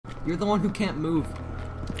You're the one who can't move.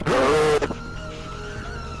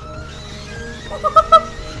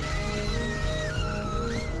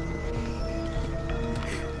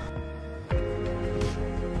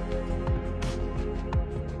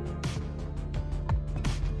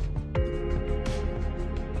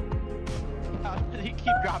 You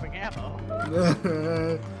keep dropping ammo.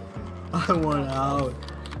 I want out.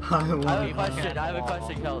 I have a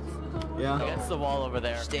question, Kels. Yeah. Against the wall over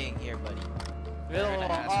there. Staying here, buddy.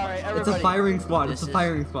 Alright, everybody. It's a firing squad. It's a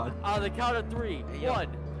firing squad. On the count of 3. Hey, yo. 1,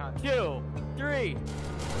 2, 3.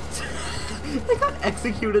 They got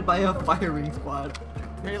executed by a firing squad.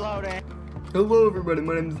 Reloading. Hello everybody,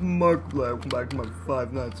 my name is Mark Black. Welcome back to my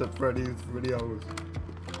Five Nights at Freddy's videos.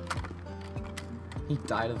 He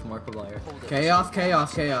died of Markiplier. Chaos,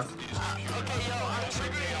 chaos, chaos. Okay, yo, I'm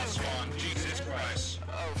chaos one. Jesus Christ.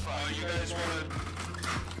 Oh, fuck. You guys wanna...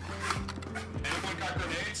 Anyone got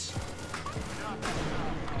grenades?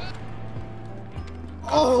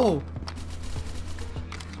 Oh!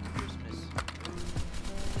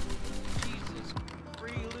 Jesus.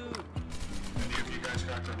 Free loot. Any of you guys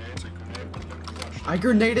got grenades? A grenade would have been crushed. I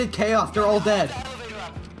grenaded chaos, they're all dead. Elevator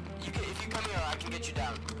up. If you come here, I can get you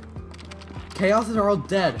down. Chaoses are all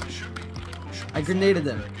dead. I grenaded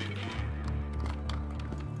them.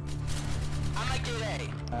 I'm like today.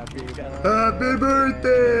 Happy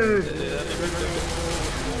birthday!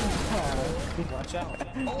 Watch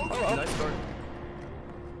out. Nice door.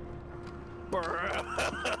 I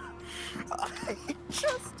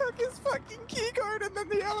just took his fucking key card and then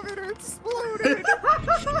the elevator exploded.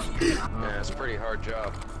 Yeah, it's a pretty hard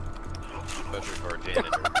job. Especially for a janitor.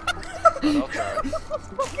 But I'll try.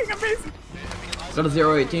 Fucking amazing. Go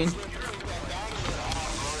to 018.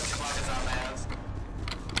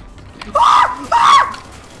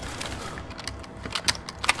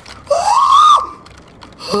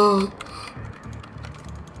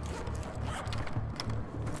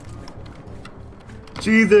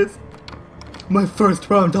 Jesus! My first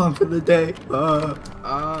round on for the day.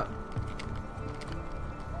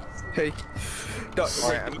 Hey,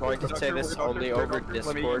 Alright, I'm going to say this only over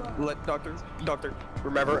Discord. Doctor.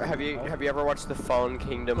 Remember, have you ever watched the Fallen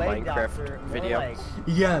Kingdom Minecraft video?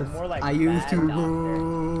 Yes, like I used to bad doctor.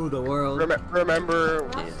 rule the world. Remember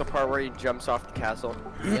the part where he jumps off the castle?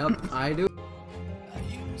 Yep, I do.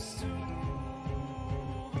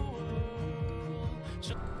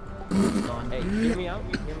 Hey, hear me out?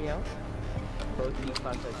 Hear me out? Both these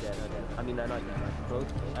clans are dead, are they? I mean, not yet.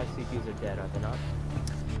 Both SCPs are dead, are they not?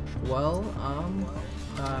 Well,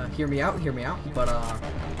 hear me out, but,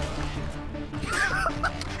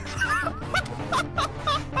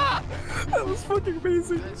 That was fucking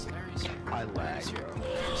amazing. I lag, bro.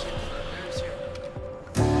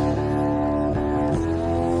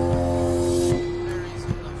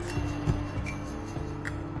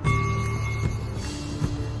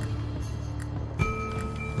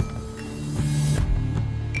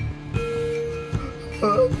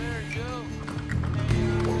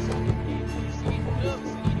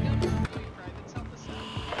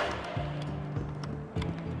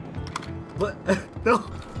 what? No.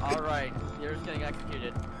 Alright, you're just getting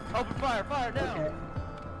executed. Open fire, fire now! Okay.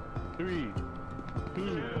 3,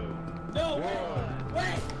 2, No!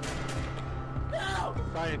 Wait! No!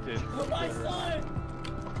 scientist. My son!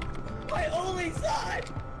 My only son!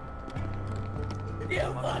 You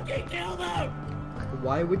fucking killed him!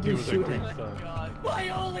 Why would you shoot him? My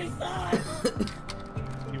only son!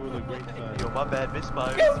 He was a great son. Yo, my bad,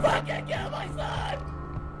 misfire. You fucking killed my son!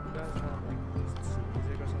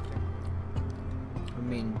 I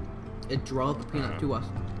mean, it draw the peanut to us.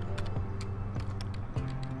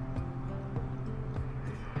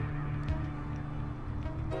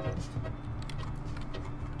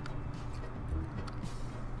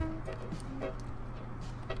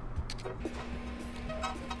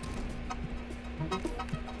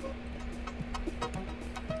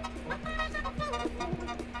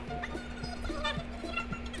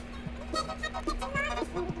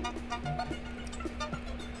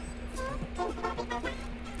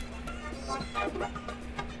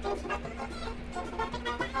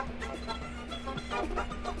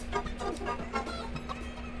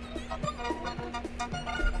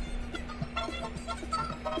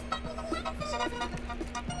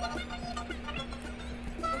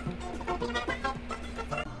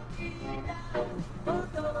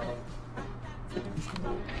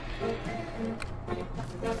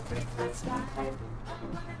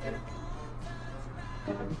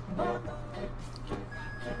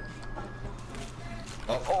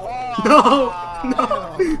 No!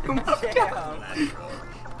 No! Come on!